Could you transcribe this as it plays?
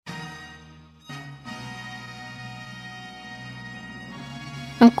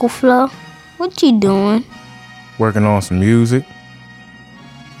Uncle Flo, what you doing? Working on some music.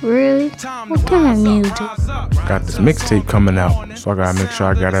 Really? What kind of music? Got this mixtape coming out, so I gotta make sure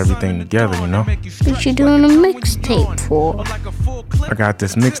I got everything together, you know? What you doing a mixtape for? I got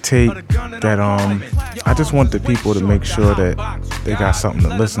this mixtape that I just want the people to make sure that they got something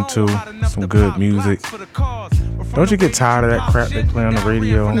to listen to, some good music. Don't you get tired of that crap they play on the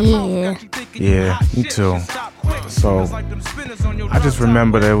radio? Yeah. Yeah, me too. So I just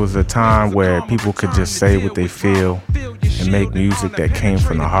remember there was a time where people could just say what they feel and make music that came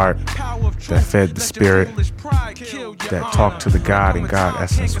from the heart, that fed the spirit, that talked to the God and God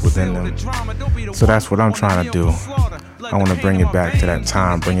essence within them. So that's what I'm trying to do. I want to bring it back to that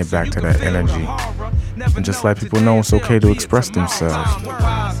time, bring it back to that energy, and just let people know it's okay to express themselves.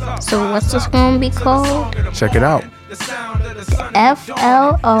 So what's this gonna be called? Check it out. The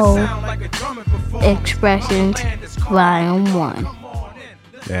F.L.O. Xpressionz Volume 1.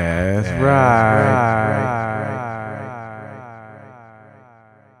 That's right.